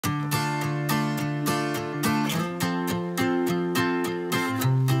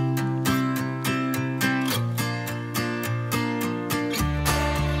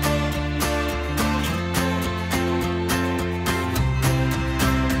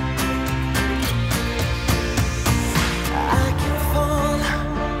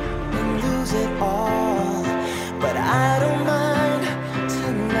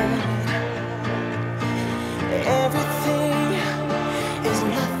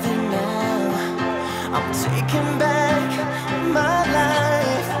taking back my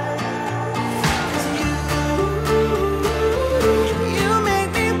life. 'Cause you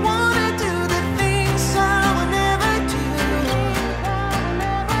make me wanna do the things I would never do.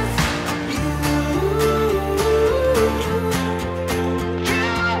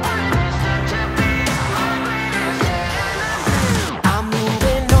 I'm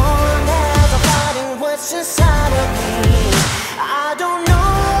moving on as I'm fighting what's inside of me. I don't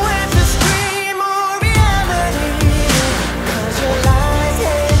know if it's dream or reality, 'cause your lies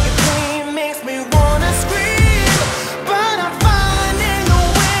and your pain makes me wanna scream. But I'm finding a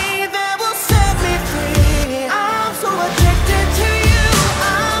way that will set me free. I'm so addicted to you,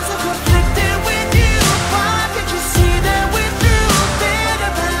 I'm so conflicted with you. Why can't you see that we're through?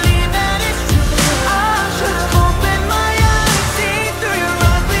 Better believe that it's true. I should have opened my eyes, seen through your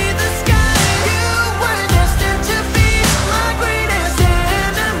ugly disguise. You were destined to be my greatest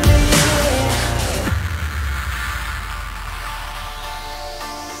enemy.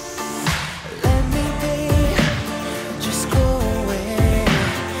 Let me be, just go away.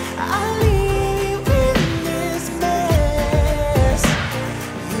 I'll leave in this mess.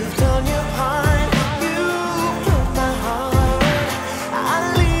 You've done your part, you broke my heart. I'll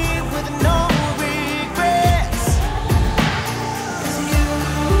leave with no regrets. 'Cause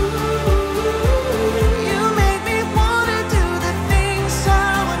you make me wanna do the things I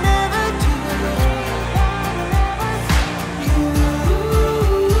would never do.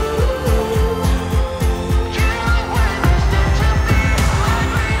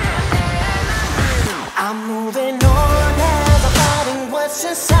 I'm moving on as I'm fighting what's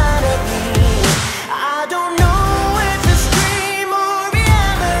inside of me. I don't know if it's dream or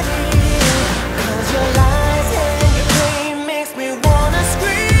reality, 'cause your lies and your pain makes me wanna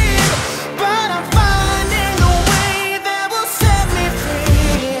scream. But I'm finding a way that will set me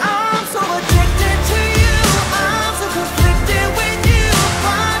free. I'm so addicted to you, I'm so conflicted with you.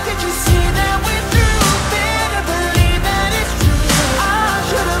 Why can't you see that we're through? Better believe that it's true. I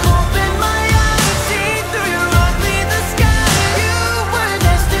should have opened my eyes, seen through your ugly disguise. You were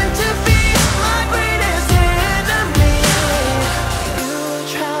destined to be my greatest enemy. You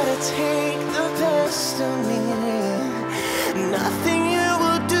try to take the best of me. Nothing you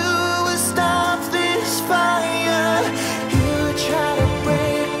will do will stop this fire. You try to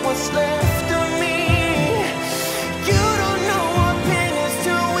break what's left of me. You don't know what pain is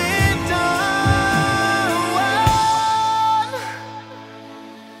till we're done.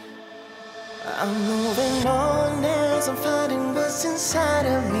 I'm moving on as I'm fighting what's inside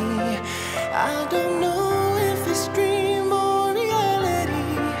of me. I don't know if it's dream or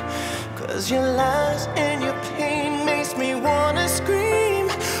reality, 'cause your lies